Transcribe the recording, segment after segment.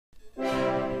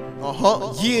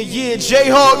Yeah,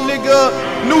 J-Hullk, nigga.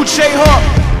 New J-Hullk.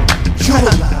 You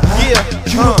alive. Yeah.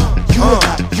 You alive. You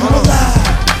alive. You alive.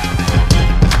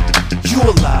 You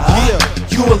alive. Yeah.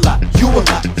 You alive. You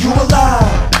alive. You alive.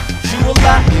 You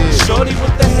alive. Yeah. Shorty,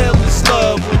 what the hell is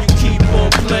love when you keep on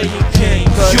playing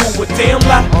games? You a damn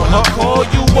lie. When I call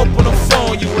you up on the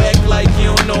phone, you act like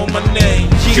you don't know my name.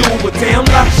 You a damn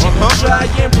lie. She gon' try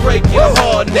and break your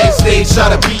heart. Next day try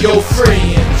to be your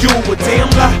friend. You a damn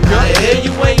lie. Yeah,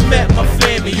 you ain't met my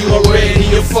family. You already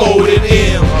folded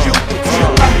in. You a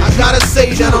damn lie. I gotta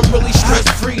say that I'm really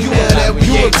stress-free now that we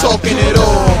ain't talking at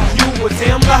all. You a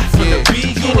damn lie. From the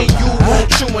beginning, you won't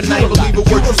chew and I ain't believe a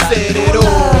word you said at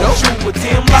all. You a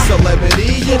damn lie.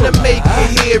 Celebrity in the making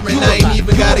here, and I ain't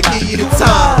even gotta give you the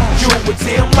time. You a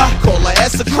damn lie. Call her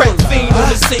ass a crack fiend on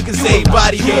the sink, cause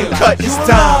everybody here cut this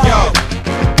time. Yo,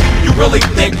 you really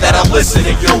think that I listen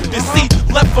to you? Deceit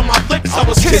left from my lips, I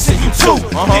was kissing you too.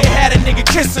 They had a nigga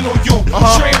kissing on you.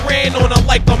 Train ran on her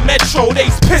like a metro,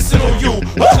 they's pissing on you.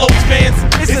 A close man's,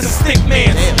 this is a stick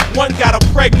man's. One got her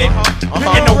pregnant,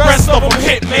 and the rest of them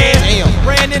hit man.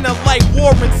 Ran in a like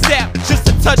Warren Sapp, just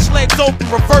to touch legs open,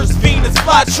 reverse Venus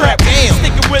flytrap.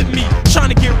 Sticking with me,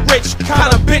 trying to get rich,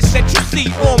 kind of bitch that you see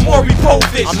on Maury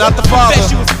Povich. I'm not the father. Bet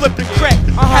she was flipping crack,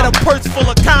 had a purse full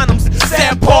of condoms.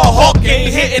 Sad Paul Hawk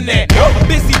ain't hitting that. A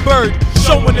busy bird,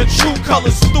 showing the true colors.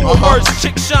 Through words,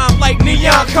 chick shine like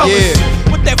neon colors.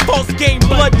 With that false game,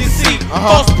 blood deceit.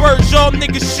 False birds, y'all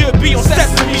niggas should be on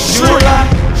Sesame Street.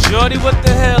 Shorty, what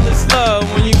the hell is love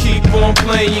when you keep on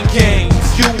playing games?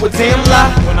 You a damn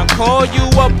lie. When I call you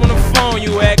up on the phone,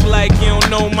 you act like you don't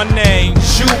know my name.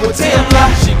 You a damn lie.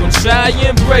 She gon' try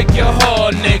and break your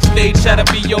heart. Next day try to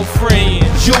be your friend.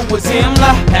 You a damn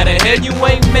lie. How the hell you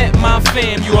ain't met my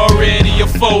fam? You already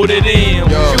folded in.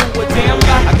 You a damn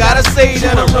lie. I gotta say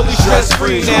that I'm really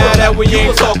stress-free now that we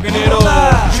ain't talking at all.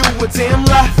 You a damn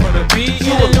lie. From the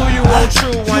beginning, knew you weren't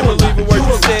true. I ain't believe a word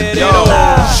you said at all.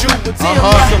 You a damn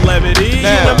lie. Celebrity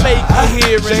in the making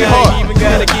here, and I ain't even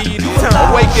gotta give you the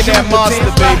time. Awaken that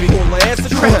monster, baby.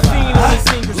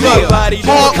 Look,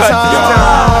 Hawk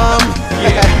time.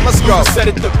 Yeah, let's go. You said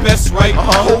it the best, right?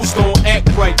 Hoes don't act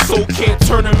right, so can't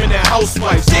turn them into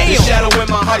housewives. The shadow in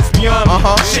my heights beyond me.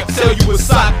 Chick tell you a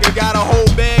sock and got a whole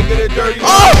bag of the dirty.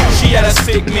 She had a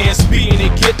sick man speeding to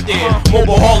get there.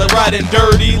 Mobile hauler riding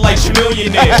dirty like she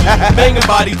millionaire. Banging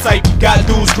body type, got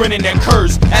dudes grinning and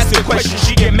curse. Ask her a question,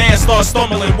 she get mad, start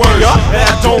stumbling words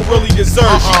that I don't really deserve.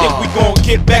 She think we gon'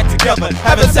 get back together.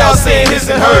 Have a towel saying his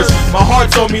and hers. My heart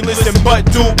told me listen, but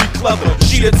dude be clever.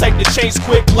 She the type to change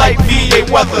quick like VA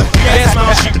weather. Gas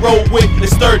mount she roll with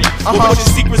is 30. With bunch of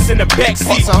secrets in the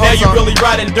backseat. Now you really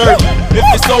riding dirty. If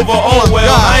it's over, oh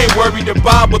well. I ain't worried. The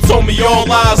Bible told me all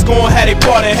lies gon' have a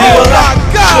part in hell.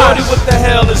 Shorty, what the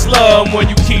hell is love when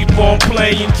you keep on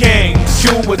playing games?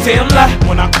 You a damn lie.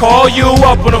 When I call you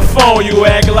up on the phone, you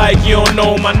act like you don't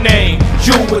know my name.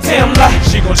 You a damn lie.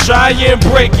 She gon' try and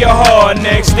break your heart.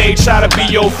 Next day try to be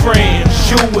your friend.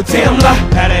 You a damn lie.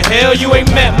 How the hell you ain't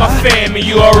met my family?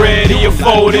 You already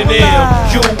folded in.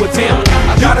 You a damn lie.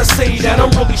 I gotta say that I'm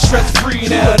really stress-free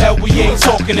now that we ain't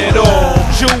talking at all.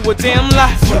 You a damn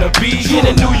lie. From the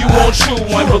beginning, knew you weren't true.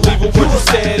 I ain't believe a word you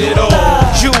said at all.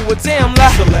 You a damn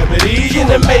lie. Celebrity in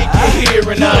the making here,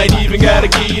 and I ain't even gotta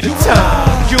give you the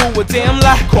time. You a damn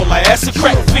lie. Call her ass a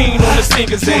crack fiend on the scene,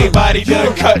 cause everybody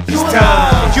done cut this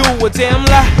time. You a damn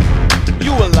lie.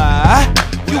 You a lie.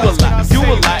 You a lie. You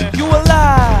a lie. You a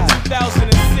lie.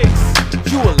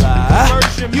 2006. You a lie.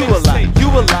 You a lie. You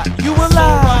a lie. You a lie.